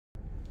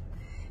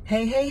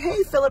Hey, hey,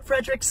 hey, Philip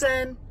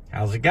Fredrickson.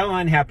 How's it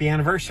going? Happy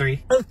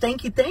anniversary. Oh,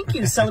 thank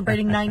you.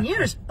 Celebrating 9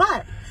 years.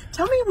 But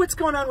tell me what's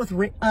going on with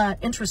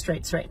interest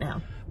rates right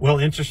now. Well,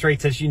 interest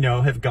rates, as you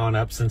know, have gone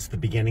up since the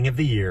beginning of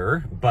the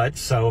year, but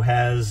so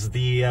has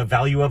the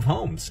value of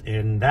homes.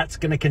 And that's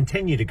going to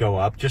continue to go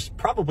up, just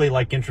probably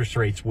like interest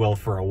rates will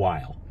for a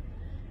while.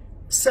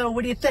 So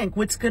what do you think?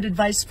 What's good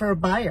advice for a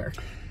buyer?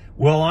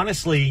 Well,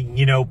 honestly,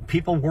 you know,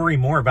 people worry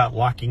more about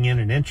locking in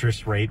an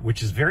interest rate,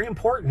 which is very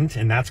important,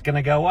 and that's going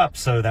to go up.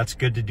 So that's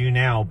good to do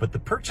now. But the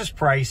purchase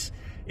price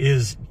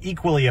is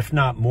equally, if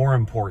not more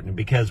important,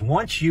 because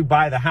once you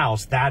buy the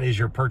house, that is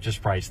your purchase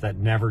price. That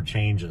never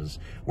changes.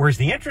 Whereas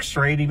the interest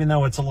rate, even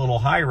though it's a little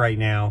high right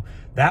now,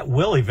 that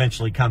will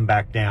eventually come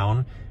back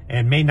down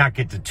and may not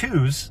get to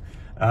twos,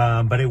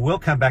 but it will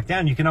come back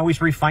down. You can always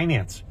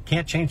refinance.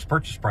 Can't change the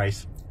purchase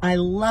price. I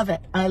love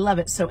it. I love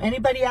it. So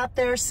anybody out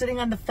there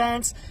sitting on the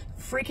fence,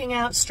 freaking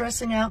out,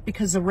 stressing out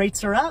because the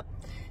rates are up,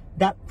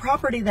 that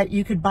property that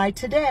you could buy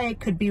today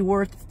could be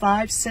worth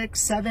 5, 6,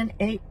 7,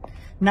 8,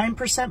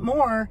 9%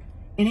 more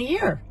in a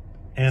year.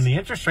 And the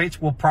interest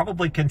rates will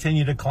probably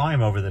continue to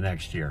climb over the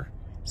next year.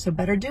 So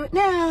better do it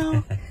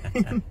now.